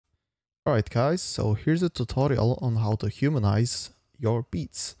Alright guys, so here's a tutorial on how to humanize your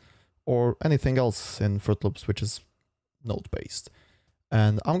beats or anything else in Fruit Loops which is note-based.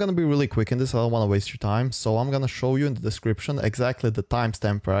 And I'm gonna be really quick in this, I don't want to waste your time, so I'm gonna show you in the description exactly the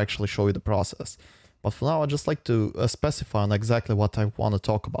timestamp where I actually show you the process. But for now I'd just like to specify on exactly what I want to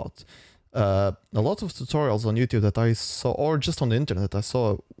talk about. A lot of tutorials on YouTube that I saw, or just on the internet I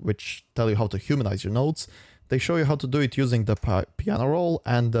saw, which tell you how to humanize your notes, they show you how to do it using the piano roll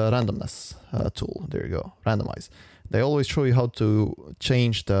and the randomness tool. There you go, randomize. They always show you how to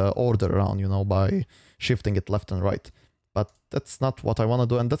change the order around, you know, by shifting it left and right. But that's not what I want to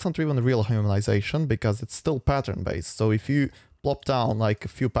do, and that's not even real humanization because it's still pattern based. So if you plop down like a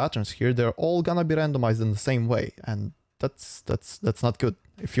few patterns here, they're all gonna be randomized in the same way, and that's not good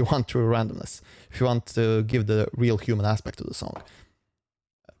if you want true randomness, if you want to give the real human aspect to the song.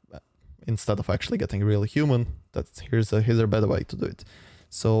 Instead of actually getting really human, here's a better way to do it.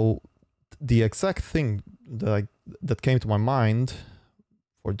 So the exact thing that came to my mind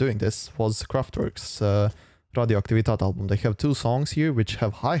for doing this was Kraftwerk's Radioaktivitat album. They have two songs here which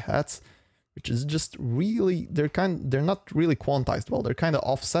have hi-hats, which is just really, they're not really quantized well, they're kind of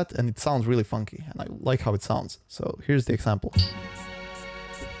offset and it sounds really funky, and I like how it sounds. So here's the example.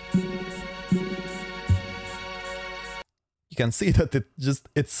 You can see that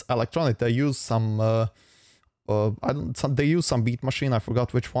it's electronic. They use some they use some beat machine. I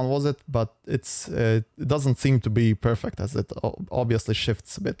forgot which one was it, but it doesn't seem to be perfect as it obviously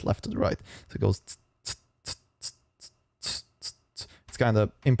shifts a bit left to the right. So it goes. It's kind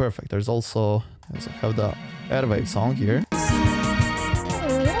of imperfect. There's also have the airwave song here.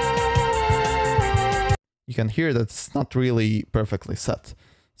 You can hear that it's not really perfectly set.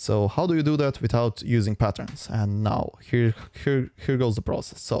 So how do you do that without using patterns? And now here goes the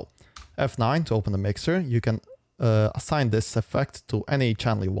process. So F9 to open the mixer. You can assign this effect to any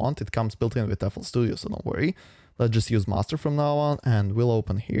channel you want. It comes built in with FL Studio, so don't worry. Let's just use master from now on, and we'll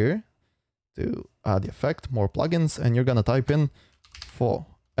open here to add the effect, more plugins, and you're gonna type in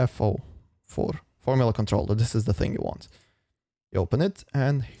FO4 formula controller. This is the thing you want. You open it,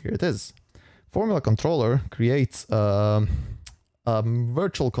 and here it is. Formula controller creates a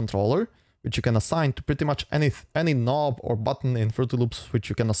virtual controller which you can assign to pretty much any knob or button in Fruity Loops which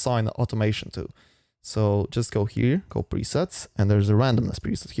you can assign automation to. So just go here, go presets, and there's a randomness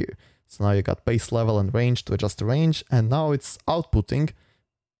preset here. So now you got bass level and range to adjust the range, and now it's outputting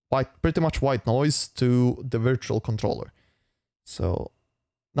pretty much white noise to the virtual controller. So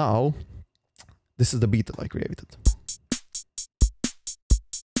now this is the beat that I created.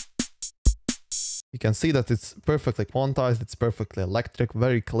 You can see that it's perfectly quantized, it's perfectly electric,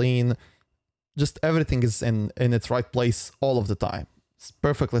 very clean. Just everything is in its right place all of the time. It's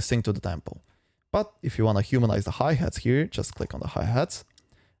perfectly synced to the tempo. But if you want to humanize the hi-hats here, just click on the hi-hats.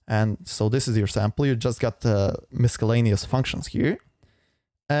 And so this is your sample. You just got miscellaneous functions here.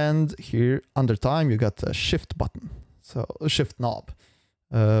 And here under time, you got a shift button. So a shift knob.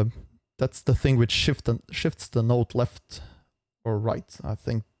 That's the thing which shifts the note left or right. I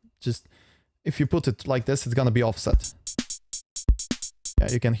think just if you put it like this, it's gonna be offset. Yeah,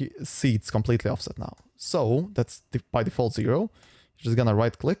 you can see it's completely offset now. So that's by default 0. You're just gonna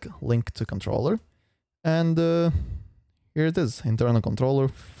right click, link to controller, and here it is, internal controller,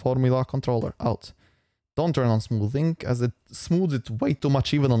 formula controller, out. Don't turn on smoothing, as it smooths it way too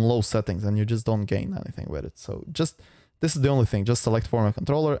much even on low settings, and you just don't gain anything with it. So this is the only thing, just select formula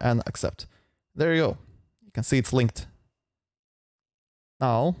controller and accept. There you go. You can see it's linked.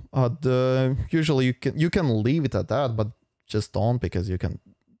 Now, usually you can leave it at that, but just don't, because you can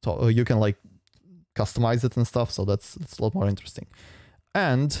like customize it and stuff. So that's a lot more interesting.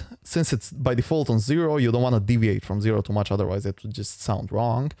 And since it's by default on 0, you don't want to deviate from 0 too much, otherwise it would just sound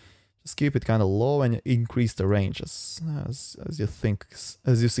wrong. Just keep it kind of low and increase the range as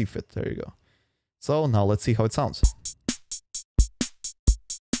you see fit. There you go. So now let's see how it sounds.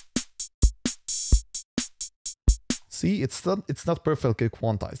 See, it's not perfectly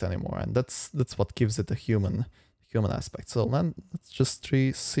quantized anymore, and that's what gives it a human aspect. So then let's just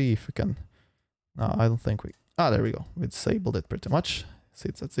see if we can. No, I don't think we. There we go. We disabled it pretty much. See,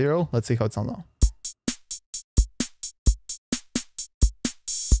 it's at 0. Let's see how it sounds now.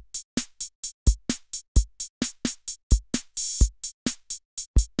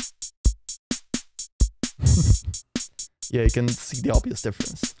 Yeah, you can see the obvious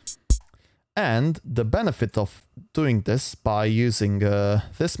difference. And the benefit of doing this by using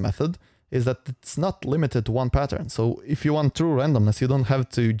this method is that it's not limited to one pattern. So if you want true randomness, you don't have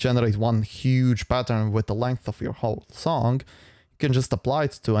to generate one huge pattern with the length of your whole song. You can just apply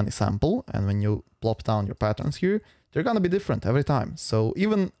it to any sample, and when you plop down your patterns here, they're gonna be different every time. So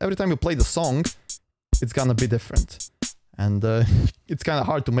even every time you play the song, it's gonna be different. And it's kind of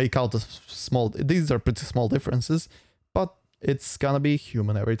hard to make out the small, these are pretty small differences, but it's gonna be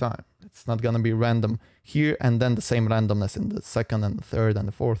human every time. It's not gonna be random here and then the same randomness in the second and the third and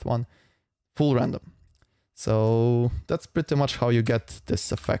the fourth one, full random. So that's pretty much how you get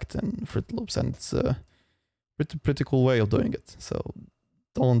this effect in Fruit Loops, and it's a pretty cool way of doing it. So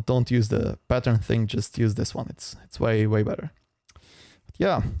don't use the pattern thing, just use this one. It's way better. But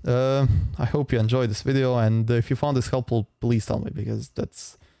yeah, I hope you enjoyed this video, and if you found this helpful, please tell me, because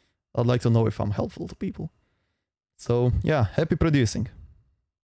I'd like to know if I'm helpful to people. So yeah, happy producing.